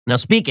Now,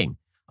 speaking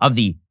of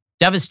the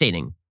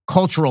devastating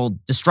cultural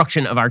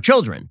destruction of our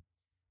children,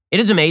 it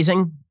is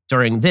amazing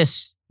during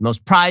this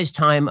most prized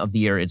time of the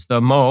year. It's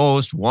the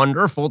most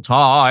wonderful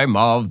time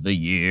of the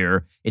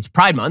year. It's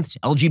Pride Month,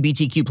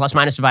 LGBTQ plus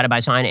minus divided by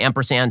sign,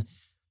 ampersand,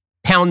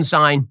 pound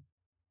sign,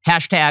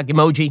 hashtag,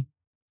 emoji.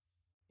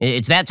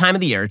 It's that time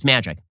of the year. It's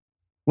magic.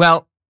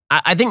 Well,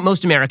 I think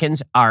most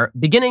Americans are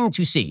beginning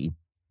to see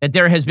that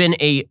there has been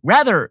a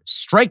rather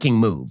striking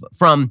move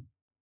from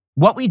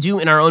what we do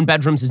in our own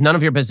bedrooms is none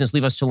of your business,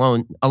 leave us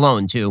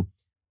alone, to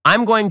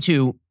I'm going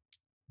to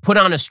put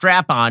on a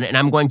strap on and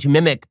I'm going to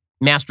mimic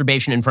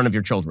masturbation in front of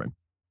your children.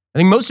 I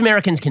think most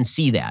Americans can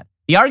see that.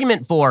 The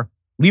argument for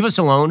leave us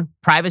alone,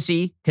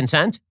 privacy,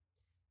 consent,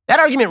 that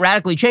argument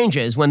radically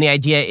changes when the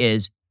idea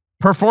is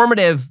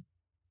performative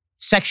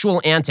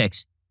sexual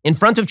antics in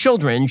front of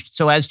children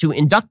so as to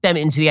induct them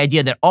into the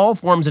idea that all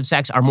forms of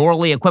sex are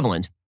morally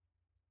equivalent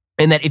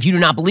and that if you do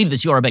not believe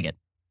this, you're a bigot.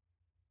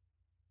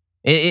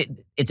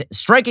 It's a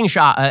striking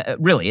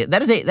shot, really.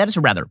 That is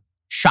a rather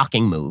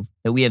shocking move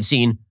that we have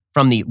seen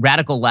from the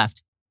radical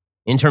left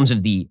in terms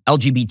of the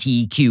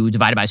LGBTQ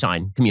divided by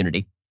sign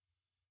community.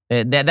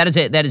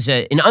 That is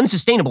an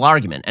unsustainable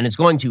argument, and it's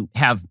going to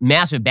have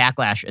massive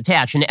backlash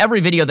attached. And every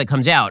video that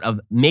comes out of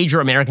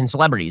major American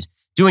celebrities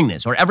doing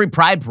this, or every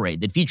pride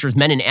parade that features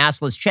men in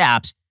assless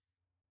chaps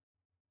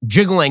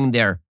jiggling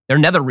their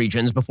nether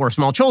regions before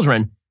small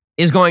children,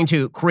 is going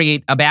to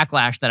create a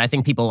backlash that I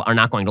think people are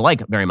not going to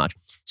like very much.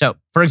 So,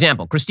 for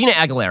example, Christina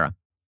Aguilera,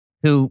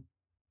 who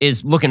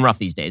is looking rough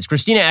these days.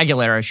 Christina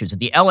Aguilera, she was at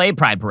the LA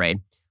Pride Parade,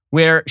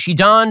 where she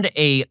donned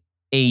a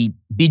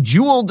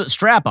bejeweled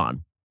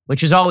strap-on,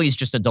 which is always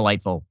just a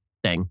delightful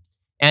thing,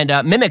 and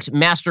mimics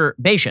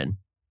masturbation.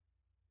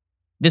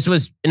 This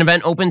was an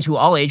event open to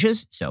all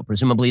ages, so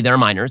presumably there are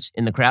minors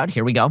in the crowd.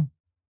 Here we go.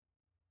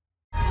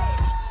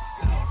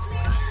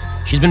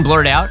 She's been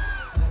blurred out.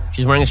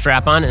 She's wearing a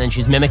strap-on, and then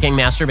she's mimicking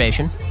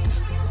masturbation.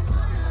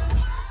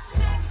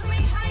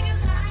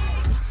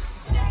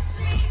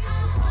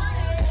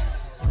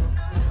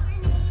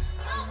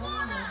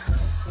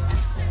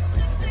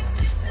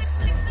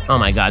 Oh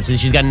my God, so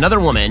she's got another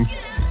woman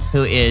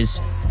who is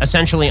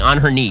essentially on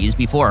her knees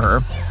before her.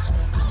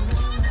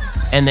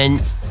 And then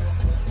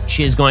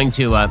she is going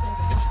to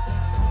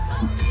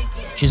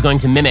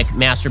mimic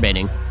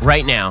masturbating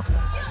right now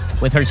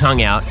with her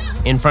tongue out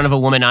in front of a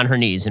woman on her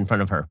knees in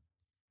front of her.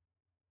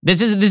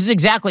 This is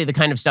exactly the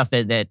kind of stuff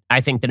that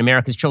I think that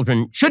America's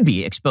children should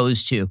be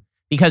exposed to,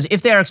 because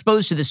if they are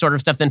exposed to this sort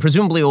of stuff, then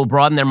presumably it will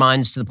broaden their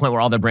minds to the point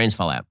where all their brains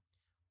fall out.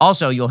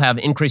 Also, you'll have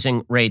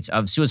increasing rates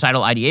of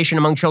suicidal ideation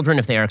among children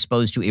if they are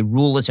exposed to a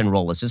ruleless and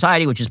role-less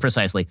society, which is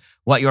precisely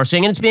what you're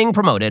seeing, and it's being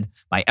promoted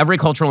by every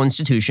cultural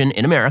institution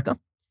in America.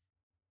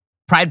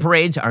 Pride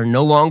parades are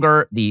no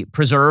longer the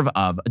preserve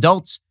of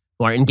adults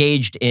who are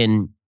engaged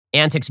in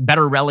antics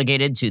better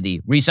relegated to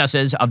the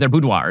recesses of their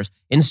boudoirs.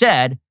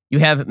 Instead, you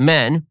have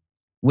men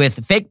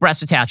with fake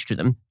breasts attached to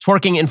them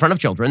twerking in front of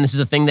children. This is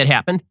a thing that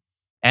happened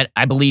at,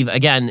 I believe,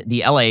 again,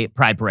 the LA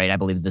Pride Parade. I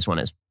believe that this one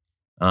is.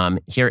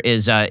 Here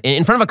is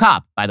in front of a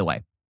cop, by the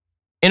way.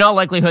 In all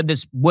likelihood,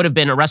 this would have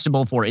been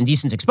arrestable for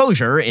indecent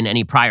exposure in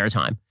any prior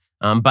time.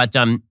 But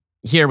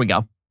here we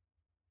go.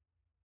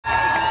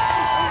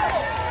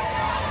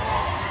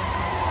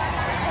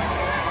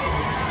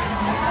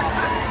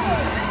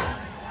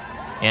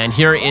 And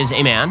here is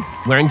a man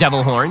wearing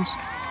devil horns,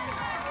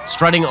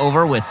 strutting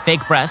over with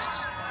fake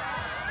breasts,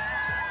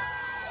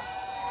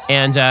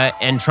 and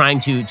trying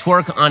to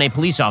twerk on a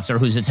police officer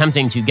who's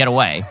attempting to get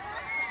away.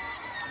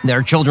 There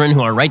are children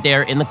who are right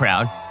there in the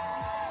crowd.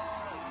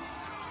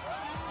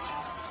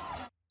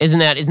 Isn't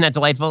that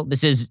delightful?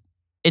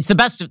 It's the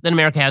best that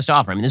America has to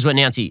offer. I mean, this is what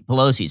Nancy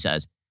Pelosi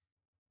says.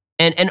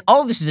 And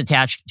all of this is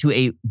attached to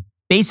a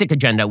basic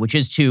agenda, which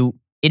is to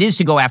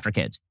go after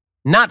kids,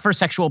 not for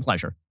sexual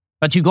pleasure,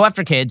 but to go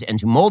after kids and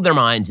to mold their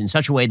minds in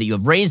such a way that you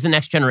have raised the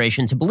next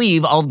generation to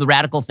believe all of the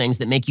radical things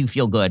that make you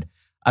feel good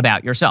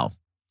about yourself,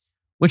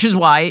 which is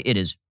why it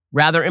is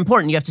rather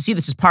important. You have to see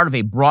this as part of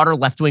a broader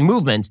left-wing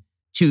movement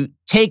to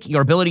take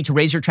your ability to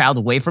raise your child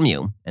away from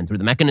you, and through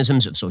the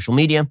mechanisms of social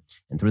media,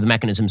 and through the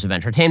mechanisms of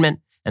entertainment,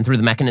 and through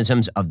the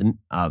mechanisms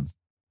of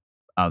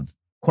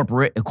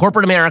corporate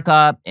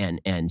America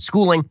and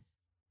schooling,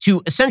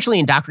 to essentially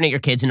indoctrinate your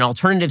kids in an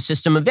alternative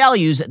system of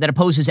values that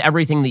opposes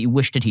everything that you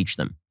wish to teach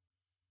them.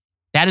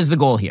 That is the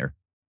goal here.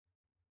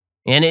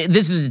 And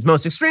this is its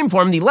most extreme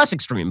form. The less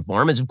extreme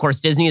form is, of course,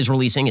 Disney is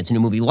releasing its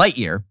new movie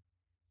Lightyear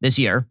this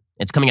year.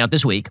 It's coming out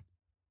this week.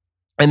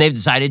 And they've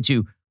decided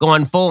to go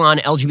on full-on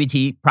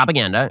LGBT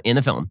propaganda in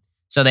the film.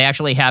 So they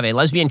actually have a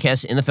lesbian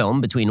kiss in the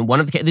film between one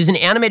of the kids. This is an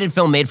animated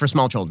film made for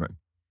small children.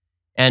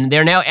 And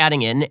they're now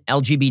adding in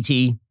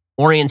LGBT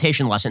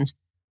orientation lessons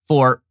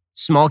for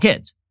small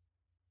kids.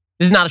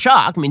 This is not a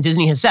shock. I mean,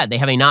 Disney has said they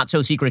have a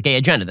not-so-secret gay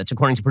agenda. That's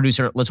according to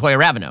producer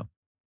LaToya Raveneau,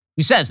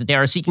 who says that they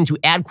are seeking to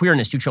add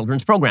queerness to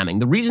children's programming.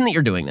 The reason that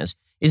you're doing this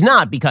is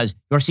not because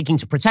you're seeking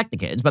to protect the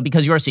kids, but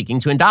because you're seeking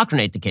to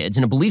indoctrinate the kids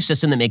in a belief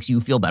system that makes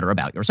you feel better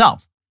about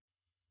yourself.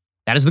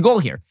 That is the goal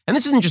here. And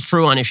this isn't just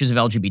true on issues of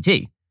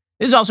LGBT.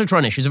 This is also true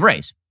on issues of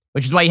race.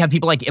 which is why you have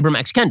people like Ibram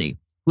X. Kendi,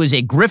 who is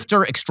a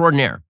grifter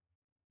extraordinaire.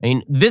 I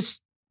mean,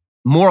 this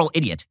moral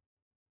idiot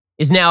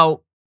is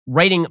now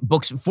writing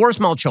books for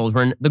small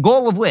children, the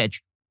goal of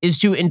which is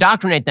to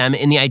indoctrinate them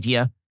in the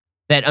idea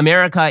that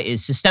America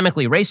is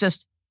systemically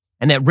racist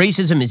and that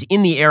racism is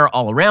in the air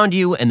all around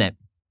you and that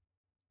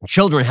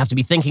children have to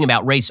be thinking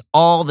about race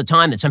all the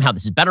time, that somehow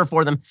this is better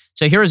for them.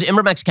 So here is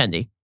Ibram X.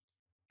 Kendi.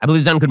 I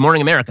believe he's on Good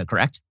Morning America,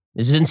 correct?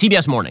 This is in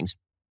CBS Mornings,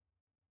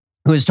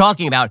 who is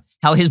talking about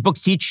how his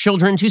books teach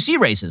children to see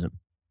racism.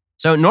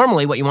 So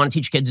normally what you want to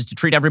teach kids is to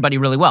treat everybody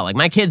really well. Like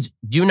my kids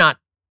do not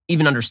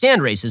even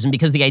understand racism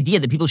because the idea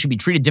that people should be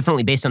treated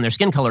differently based on their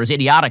skin color is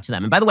idiotic to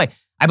them. And by the way,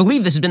 I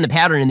believe this has been the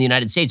pattern in the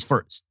United States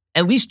for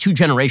at least 2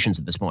 generations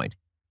at this point.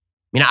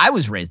 I mean, I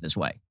was raised this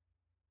way.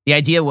 The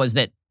idea was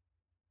that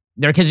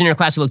there are kids in your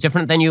class who look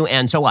different than you,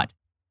 and so what?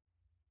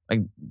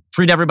 Like,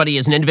 treat everybody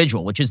as an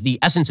individual, which is the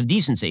essence of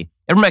decency.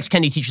 Ibram X.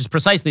 Kendi teaches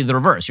precisely the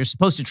reverse. You're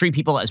supposed to treat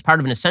people as part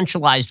of an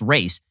essentialized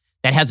race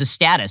that has a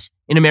status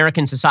in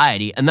American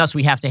society, and thus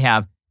we have to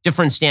have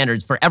different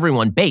standards for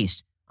everyone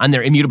based on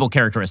their immutable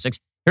characteristics.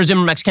 Here's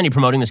Ibram X. Kendi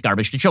promoting this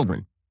garbage to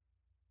children.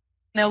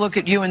 They'll look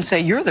at you and say,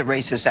 you're the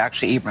racist,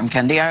 actually, Ibram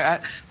Kendi. I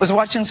was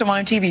watching someone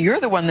on TV. You're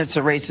the one that's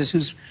a racist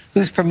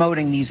who's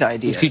promoting these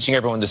ideas. Who's teaching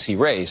everyone to see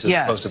race as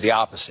opposed to the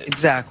opposite.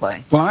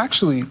 Exactly. Well,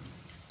 actually,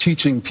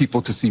 teaching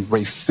people to see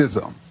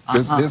racism.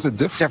 There's a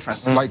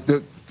difference. Like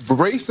the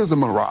race is a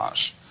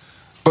mirage,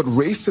 but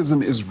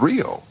racism is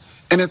real.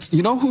 And it's,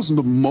 you know who's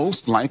the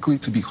most likely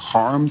to be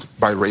harmed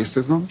by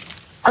racism?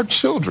 Our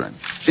children.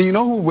 And you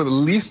know who were the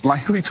least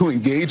likely to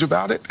engage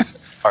about it?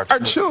 Our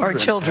children. Our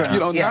children. You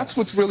know, that's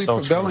what's really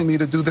propelling me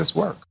to do this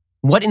work.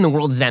 What in the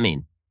world does that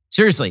mean?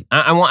 Seriously,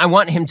 I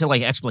want him to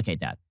like explicate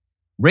that.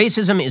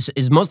 Racism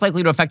is most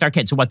likely to affect our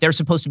kids. So what, they're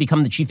supposed to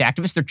become the chief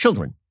activists? They're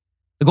children.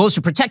 The goal is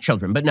to protect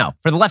children, but no,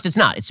 for the left, it's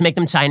not. It's to make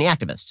them tiny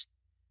activists.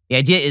 The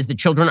idea is that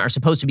children are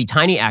supposed to be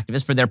tiny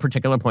activists for their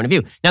particular point of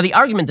view. Now, the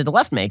argument that the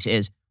left makes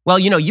is, well,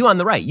 you know, you on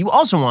the right, you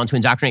also want to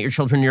indoctrinate your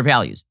children in your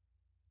values.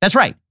 That's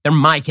right. They're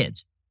my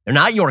kids. They're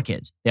not your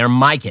kids. They're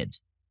my kids.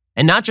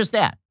 And not just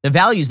that, the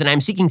values that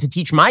I'm seeking to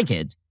teach my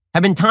kids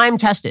have been time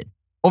tested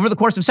over the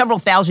course of several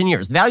thousand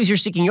years. The values you're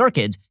seeking your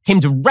kids came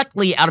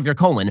directly out of your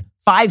colon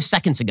 5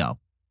 seconds ago.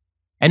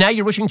 And now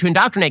you're wishing to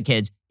indoctrinate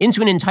kids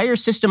into an entire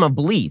system of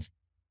belief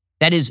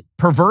that is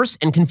perverse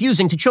and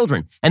confusing to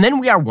children. And then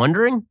we are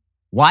wondering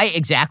why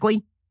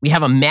exactly we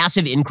have a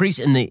massive increase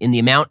in the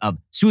amount of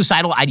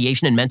suicidal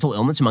ideation and mental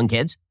illness among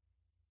kids.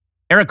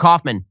 Eric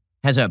Kaufman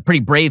has a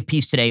pretty brave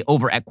piece today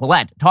over at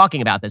Quillette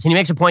talking about this. And he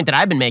makes a point that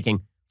I've been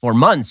making for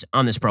months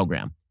on this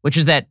program, which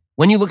is that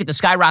when you look at the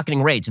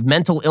skyrocketing rates of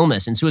mental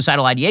illness and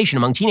suicidal ideation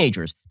among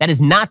teenagers, that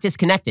is not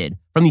disconnected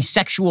from the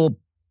sexual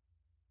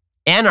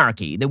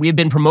anarchy that we have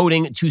been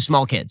promoting to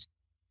small kids.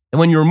 And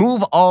when you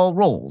remove all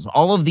roles,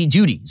 all of the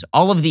duties,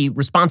 all of the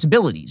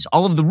responsibilities,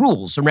 all of the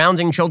rules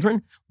surrounding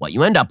children, what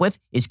you end up with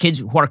is kids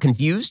who are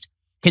confused,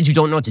 kids who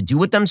don't know what to do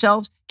with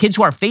themselves, kids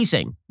who are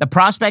facing the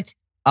prospect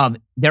of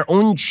their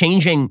own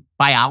changing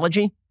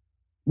biology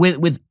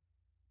with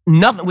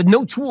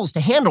no tools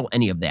to handle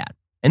any of that.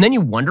 And then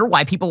you wonder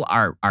why people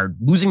are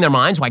losing their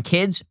minds, why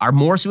kids are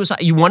more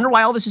suicidal. You wonder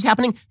why all this is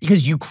happening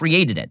because you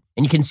created it.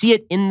 And you can see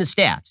it in the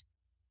stats.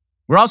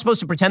 We're all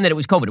supposed to pretend that it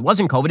was COVID. It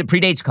wasn't COVID. It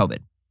predates COVID.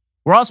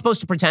 We're all supposed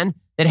to pretend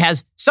that it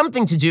has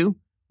something to do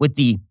with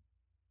the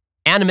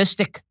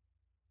animistic,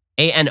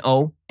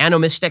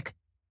 atomistic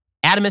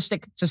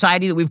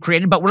society that we've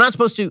created. But we're not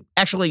supposed to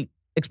actually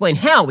explain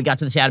how we got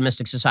to this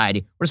atomistic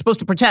society. We're supposed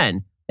to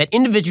pretend that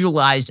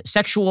individualized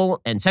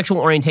sexual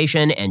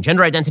orientation and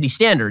gender identity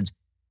standards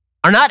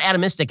are not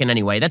atomistic in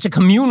any way. That's a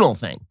communal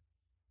thing.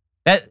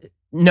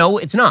 No,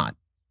 it's not.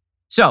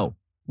 So,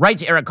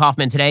 writes Eric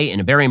Kaufman today in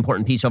a very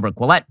important piece over at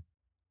Quillette.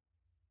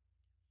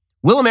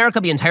 Will America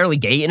be entirely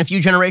gay in a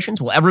few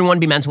generations? Will everyone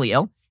be mentally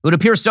ill? It would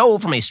appear so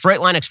from a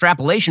straight-line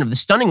extrapolation of the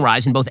stunning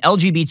rise in both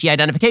LGBT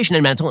identification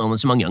and mental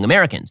illness among young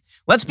Americans.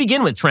 Let's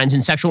begin with trends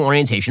in sexual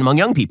orientation among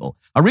young people.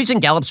 A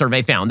recent Gallup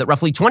survey found that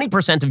roughly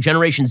 20% of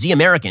Generation Z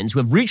Americans who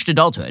have reached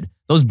adulthood,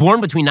 those born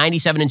between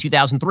 1997 and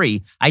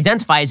 2003,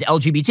 identify as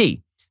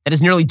LGBT. That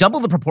is nearly double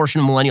the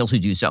proportion of millennials who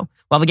do so,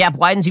 while the gap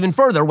widens even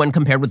further when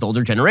compared with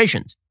older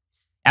generations.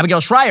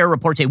 Abigail Schreier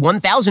reports a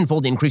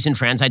 1,000-fold increase in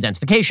trans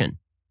identification.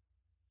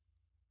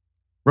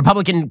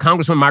 Republican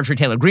Congresswoman Marjorie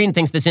Taylor Greene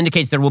thinks this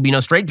indicates there will be no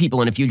straight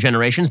people in a few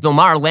generations. Bill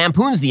Maher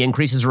lampoons the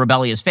increase as a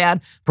rebellious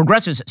fad.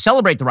 Progressives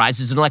celebrate the rise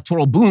as an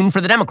electoral boon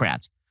for the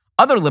Democrats.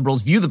 Other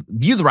liberals view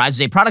the rise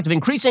as a product of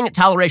increasing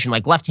toleration,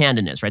 like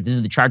left-handedness, right? This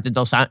is the chart that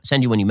they'll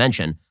send you when you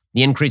mention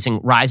the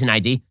increasing rise in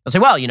ID. They'll say,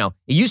 well, you know,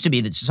 it used to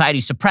be that society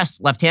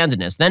suppressed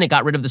left-handedness. Then it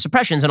got rid of the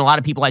suppressions, and a lot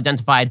of people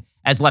identified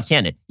as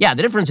left-handed. Yeah,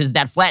 the difference is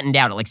that flattened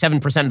out at like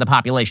 7% of the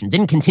population.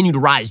 Didn't continue to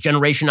rise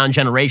generation on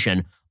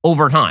generation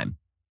over time.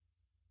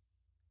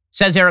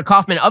 Says Eric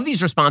Kaufman, of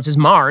these responses,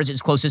 Mars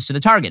is closest to the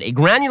target. A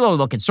granular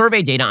look at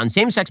survey data on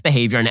same-sex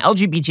behavior and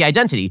LGBT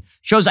identity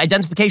shows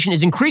identification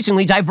is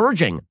increasingly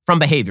diverging from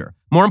behavior.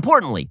 More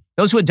importantly,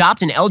 those who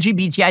adopt an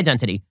LGBT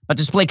identity but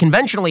display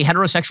conventionally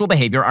heterosexual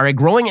behavior are a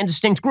growing and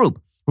distinct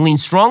group. who lean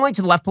strongly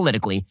to the left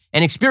politically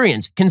and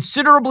experience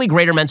considerably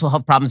greater mental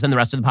health problems than the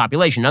rest of the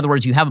population. In other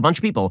words, you have a bunch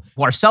of people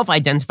who are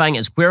self-identifying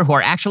as queer who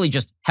are actually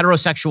just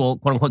heterosexual,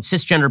 quote-unquote,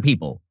 cisgender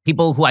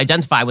people who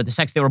identify with the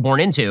sex they were born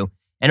into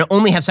and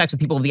only have sex with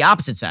people of the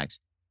opposite sex,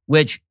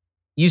 which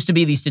used to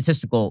be the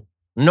statistical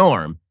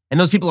norm. And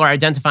those people are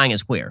identifying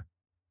as queer.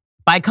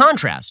 By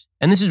contrast,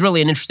 and this is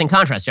really an interesting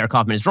contrast Eric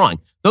Kaufman is drawing,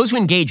 those who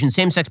engage in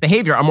same-sex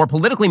behavior are more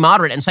politically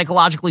moderate and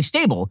psychologically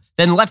stable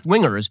than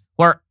left-wingers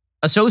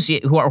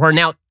who are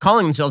now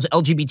calling themselves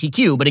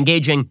LGBTQ but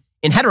engaging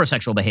in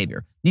heterosexual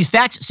behavior. These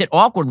facts sit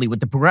awkwardly with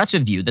the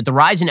progressive view that the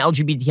rise in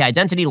LGBT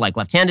identity, like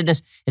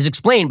left-handedness, is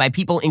explained by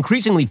people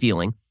increasingly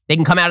feeling they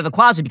can come out of the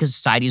closet because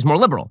society is more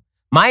liberal.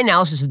 My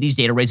analysis of these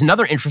data raises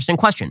another interesting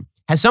question.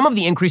 Has some of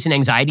the increase in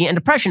anxiety and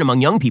depression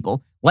among young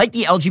people, like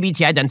the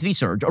LGBT identity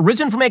surge,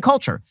 arisen from a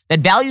culture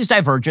that values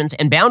divergence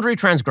and boundary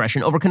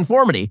transgression over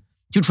conformity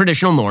to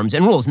traditional norms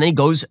and rules? And then he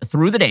goes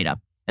through the data,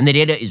 and the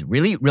data is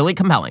really, really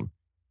compelling.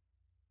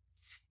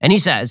 And he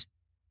says,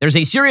 there's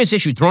a serious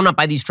issue thrown up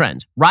by these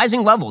trends,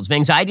 rising levels of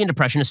anxiety and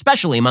depression,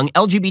 especially among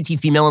LGBT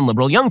female and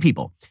liberal young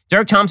people.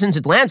 Derek Thompson's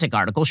Atlantic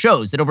article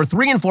shows that over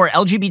 3 in 4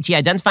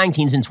 LGBT-identifying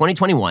teens in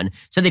 2021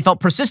 said they felt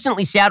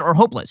persistently sad or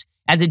hopeless,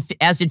 as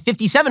did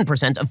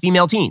 57% of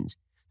female teens.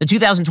 The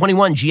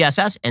 2021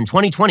 GSS and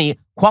 2020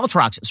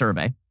 Qualtrics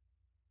survey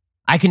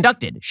I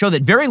conducted show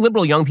that very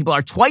liberal young people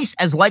are twice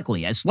as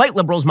likely as slight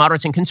liberals,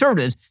 moderates, and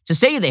conservatives to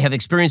say they have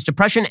experienced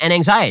depression and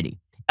anxiety.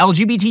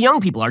 LGBT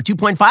young people are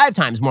 2.5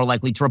 times more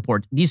likely to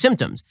report these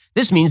symptoms.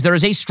 This means there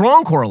is a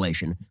strong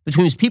correlation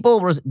between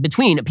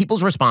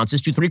people's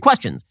responses to 3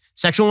 questions: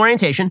 sexual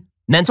orientation,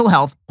 mental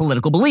health,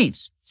 political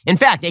beliefs. In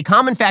fact, a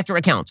common factor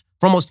accounts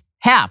for almost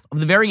half of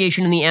the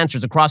variation in the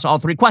answers across all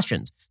 3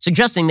 questions,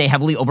 suggesting they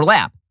heavily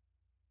overlap.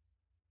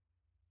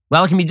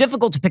 While it can be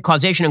difficult to pick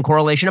causation and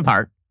correlation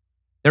apart,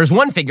 there's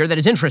one figure that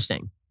is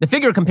interesting. The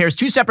figure compares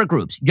 2 separate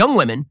groups: young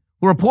women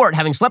who report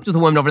having slept with a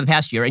woman over the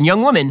past year and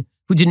young women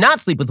who did not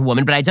sleep with a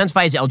woman but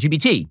identify as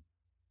LGBT.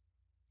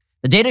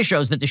 The data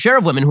shows that the share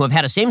of women who have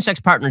had a same-sex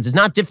partner does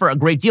not differ a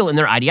great deal in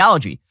their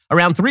ideology.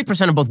 Around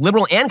 3% of both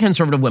liberal and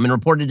conservative women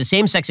reported a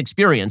same-sex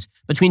experience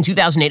between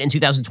 2008 and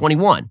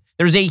 2021.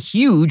 There's a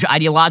huge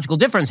ideological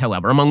difference,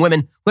 however, among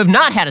women who have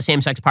not had a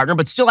same-sex partner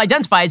but still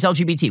identify as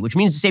LGBT, which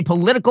means it's a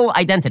political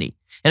identity,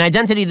 an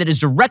identity that is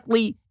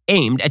directly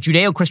aimed at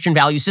Judeo-Christian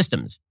value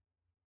systems.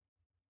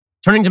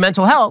 Turning to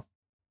mental health,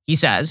 he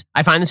says,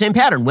 I find the same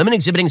pattern. Women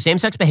exhibiting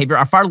same-sex behavior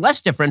are far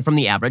less different from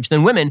the average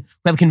than women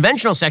who have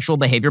conventional sexual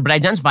behavior but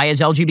identify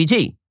as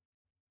LGBT.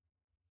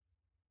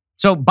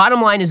 So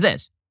bottom line is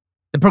this.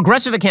 The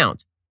progressive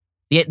account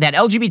that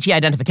LGBT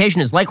identification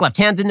is like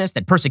left-handedness,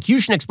 that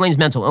persecution explains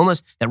mental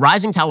illness, that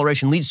rising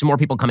toleration leads to more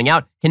people coming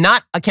out,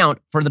 cannot account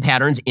for the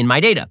patterns in my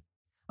data.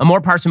 A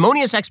more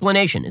parsimonious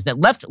explanation is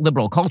that left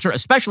liberal culture,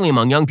 especially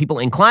among young people,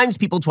 inclines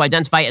people to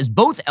identify as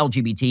both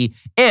LGBT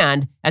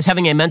and as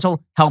having a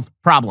mental health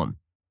problem.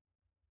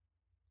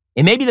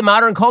 It may be that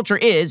modern culture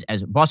is,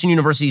 as Boston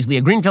University's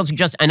Leah Greenfield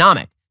suggests,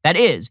 anomic. That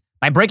is,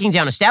 by breaking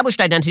down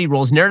established identity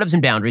roles, narratives,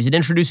 and boundaries, it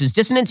introduces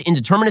dissonance,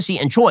 indeterminacy,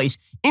 and choice,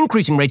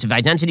 increasing rates of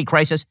identity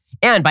crisis,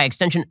 and by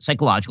extension,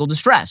 psychological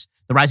distress.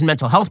 The rise in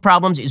mental health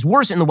problems is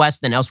worse in the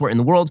West than elsewhere in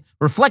the world,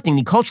 reflecting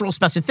the cultural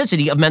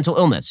specificity of mental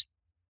illness.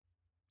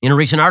 In a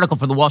recent article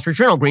for the Wall Street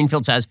Journal,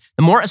 Greenfield says,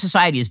 the more a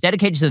society is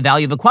dedicated to the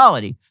value of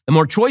equality, the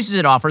more choices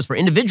it offers for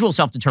individual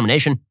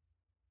self-determination,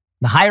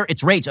 the higher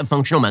its rates of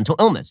functional mental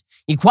illness.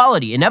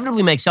 Equality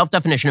inevitably makes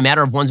self-definition a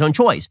matter of one's own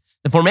choice.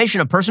 The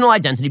formation of personal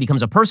identity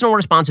becomes a personal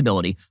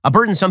responsibility, a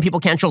burden some people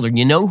can't shoulder.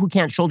 You know who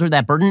can't shoulder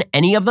that burden?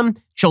 Any of them?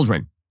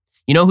 Children.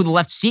 You know who the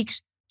left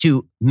seeks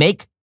to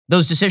make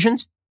those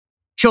decisions?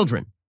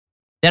 Children.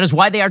 That is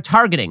why they are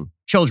targeting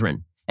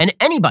children. And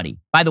anybody,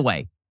 by the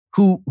way,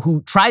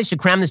 who tries to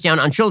cram this down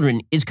on children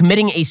is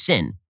committing a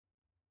sin.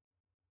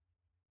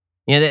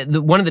 You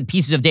know, one of the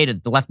pieces of data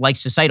that the left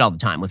likes to cite all the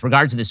time with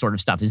regard to this sort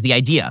of stuff is the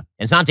idea, and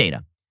it's not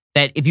data,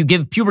 that if you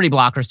give puberty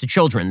blockers to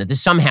children, that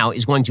this somehow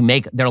is going to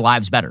make their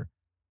lives better.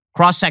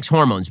 Cross-sex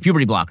hormones,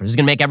 puberty blockers, is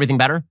going to make everything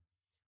better?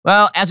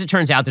 Well, as it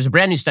turns out, there's a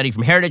brand new study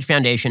from Heritage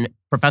Foundation,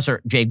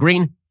 Professor Jay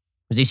Green,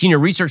 who's a senior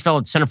research fellow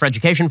at the Center for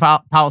Education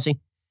Policy,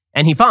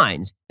 and he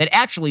finds that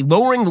actually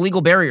lowering the legal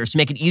barriers to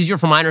make it easier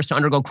for minors to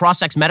undergo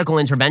cross-sex medical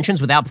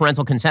interventions without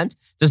parental consent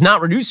does not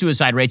reduce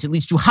suicide rates. It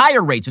leads to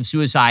higher rates of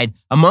suicide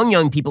among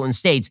young people in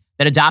states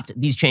that adopt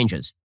these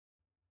changes.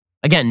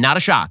 Again, not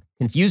a shock.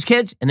 Confuse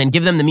kids and then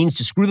give them the means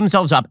to screw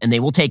themselves up and they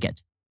will take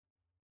it.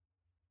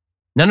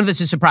 None of this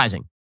is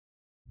surprising.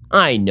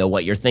 I know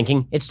what you're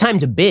thinking. It's time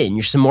to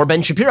binge some more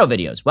Ben Shapiro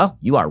videos. Well,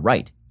 you are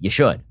right. You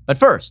should. But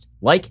first,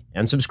 like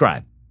and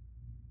subscribe.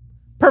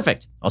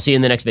 Perfect. I'll see you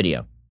in the next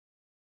video.